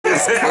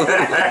It's cool.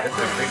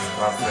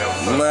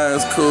 Nah,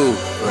 it's cool.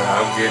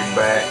 I'm getting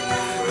back.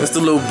 It's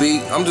the little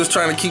beat. I'm just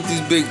trying to keep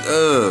these big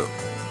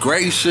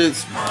gray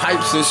shits,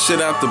 pipes and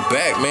shit out the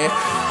back, man.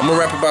 I'm gonna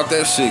rap about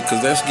that shit,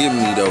 cause that's getting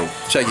me though.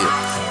 Check it.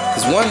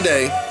 Cause one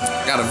day,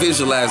 I gotta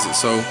visualize it,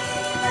 so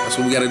that's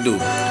what we gotta do.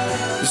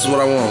 This is what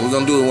I want. We're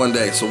gonna do it one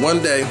day. So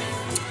one day,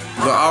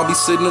 we're gonna all be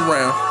sitting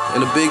around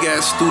in a big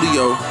ass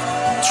studio,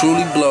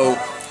 truly blow,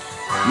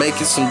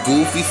 making some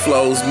goofy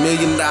flows. $1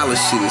 million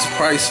shit is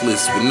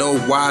priceless with no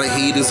water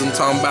heaters. I'm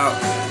talking about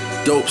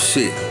dope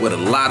shit with a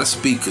lot of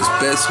speakers,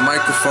 best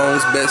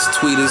microphones, best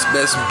tweeters,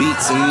 best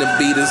beats and the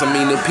beaters. I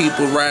mean, the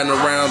people riding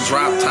around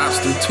drop tops,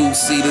 them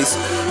 2-seaters.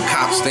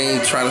 Cops, they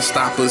ain't trying to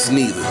stop us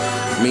neither.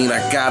 I mean,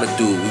 I gotta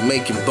do it. We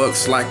making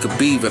bucks like a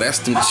beaver. That's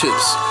them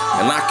chips.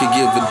 And I could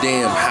give a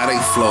damn how they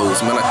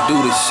flows. Man, I do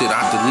this shit.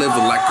 I deliver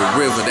like a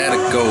river.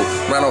 That'll go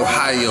around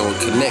Ohio and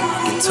connect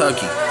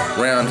Kentucky.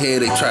 Round here,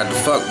 they tried to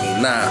fuck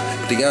me. Nah,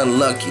 they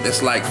unlucky.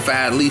 That's like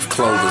 5 leaf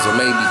clovers or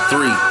maybe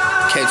 3.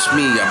 Catch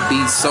me, I be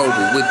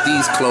sober with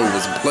these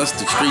clovers. Plus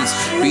the streets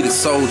be the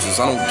soldiers.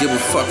 I don't give a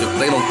fuck if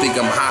they don't think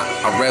I'm hot.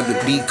 I'd rather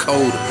be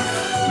colder.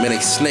 Man, they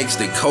snakes,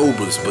 they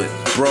cobras. But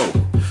bro,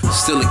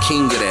 still a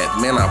king of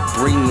that. Man, I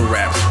bring the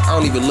raps. I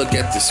don't even look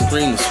at the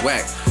screen, it's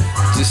whack.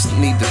 Just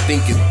need to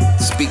think and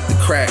speak the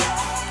crack.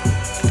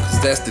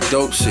 Cause that's the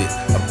dope shit.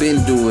 I've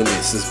been doing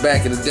this since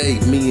back in the day.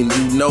 Me and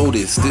you know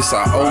this. This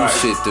our old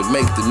shit to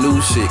make the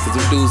new shit. Cause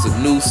them dudes a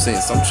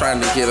nuisance. I'm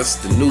trying to get us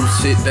the new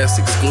shit that's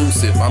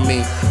exclusive. I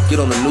mean, get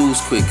on the news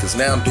quick. Cause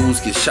now dudes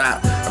get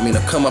shot. I mean,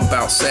 I come up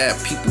outside.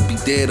 People be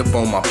dead up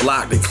on my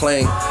block. They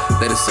claim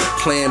that it's a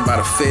plan by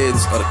the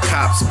feds or the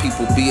cops.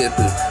 People be at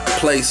the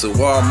place or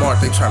Walmart.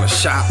 They trying to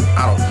shop.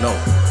 I don't know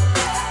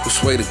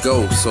which way to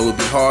go, so it'd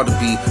be hard to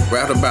be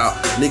rap about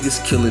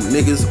niggas killing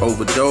niggas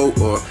over dope,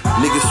 or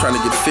niggas trying to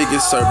get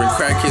figures serving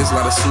crackheads a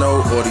lot of snow,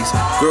 or these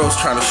girls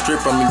trying to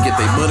strip them and get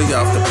their money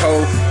off the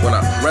pole. When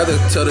I'd rather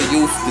tell the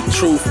youth the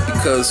truth,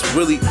 because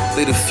really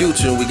they the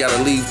future and we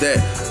gotta leave that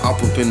up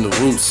in the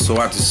roots. So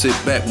I just sit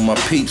back with my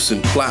peeps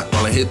and plot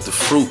while I hit the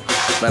fruit.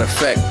 Matter of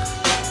fact,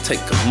 take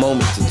a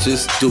moment to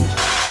just do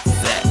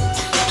that.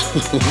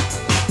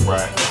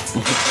 Right.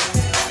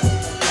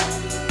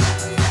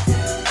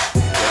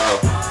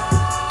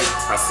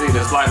 See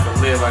this life I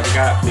live, I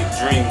got big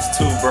dreams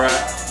too, bruh.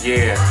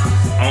 Yeah,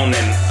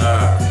 owning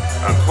a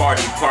car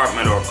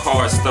department or a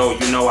car store,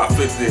 you know I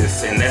flip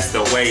this, and that's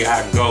the way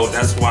I go.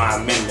 That's why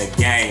I'm in the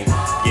game.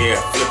 Yeah,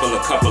 flip a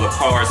couple of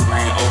cars,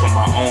 man. Open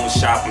my own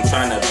shop. I'm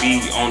trying to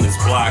be on this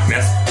block.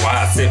 That's why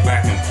I sit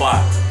back and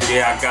plot.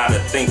 Yeah, I gotta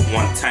think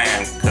one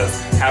time, cause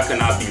how can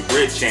I be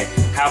rich and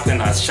how can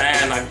I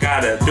shine? I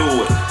gotta do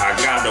it. I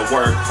gotta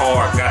work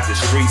hard, got the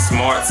street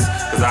smarts,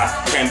 cause I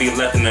can't be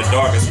left in the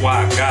dark. That's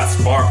why I got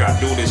spark. I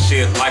do this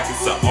shit like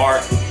it's an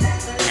art,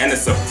 and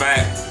it's a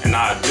fact, and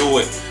I do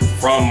it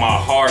from my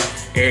heart.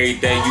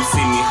 Every day you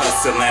see me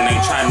hustling,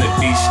 ain't trying to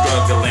be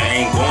struggling,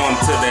 ain't going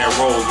to that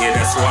road. Yeah,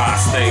 that's why I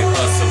stay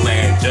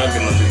hustling,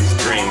 juggling these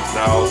dreams,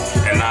 dog.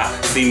 And I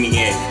see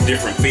me in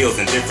different fields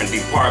and different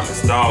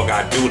departments, dog.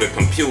 I do the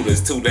computers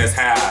too, that's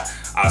how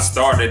I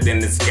started in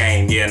this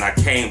game. Yeah, and I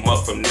came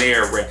up from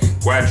there and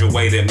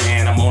graduated,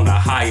 man. I'm on a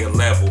higher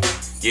level.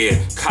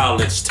 Yeah,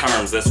 college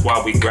terms, that's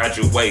why we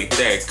graduate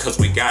that, cause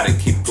we gotta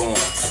keep going.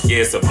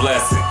 Yeah, it's a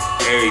blessing.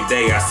 Every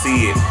day I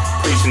see it,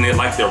 preaching it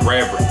like the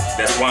reverend.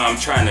 That's why I'm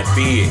trying to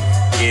be it.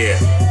 Yeah,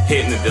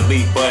 hitting the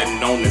delete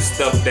button on the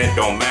stuff that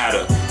don't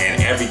matter.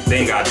 And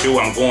everything I do,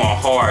 I'm going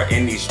hard.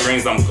 In these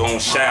dreams, I'm gonna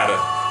shatter.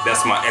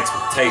 That's my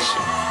expectation.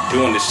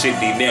 Doing the shit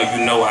deep now,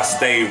 you know I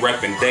stay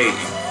repping daily.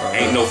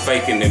 Ain't no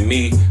faking in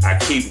me. I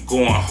keep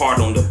going hard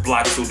on the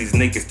block so these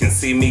niggas can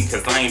see me,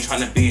 cause I ain't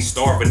trying to be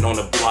starving on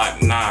the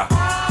block, nah.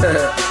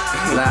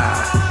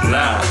 nah.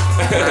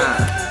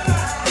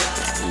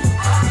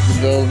 You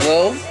gonna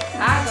go?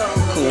 I go.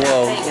 Come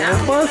on,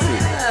 pussy.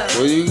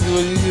 Well, you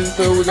just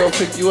thought we gonna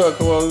pick you up.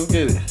 Come on, let's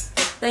get it.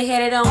 They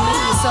had it on me,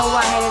 so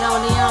I had it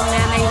on them.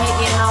 Now they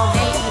hating all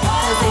day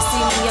because they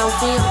see me on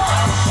film.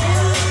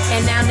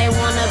 And now they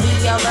wanna be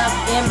all up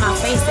in my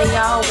face. They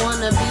all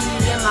wanna be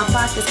in my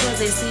pockets cause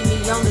they see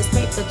me on this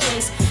paper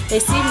chase. They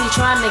see me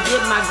trying to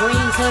get my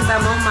green cause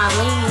I'm on my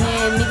lean.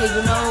 And nigga,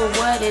 you know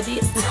what it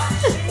is.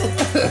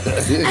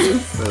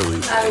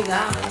 Silly. I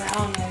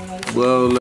don't know. Well.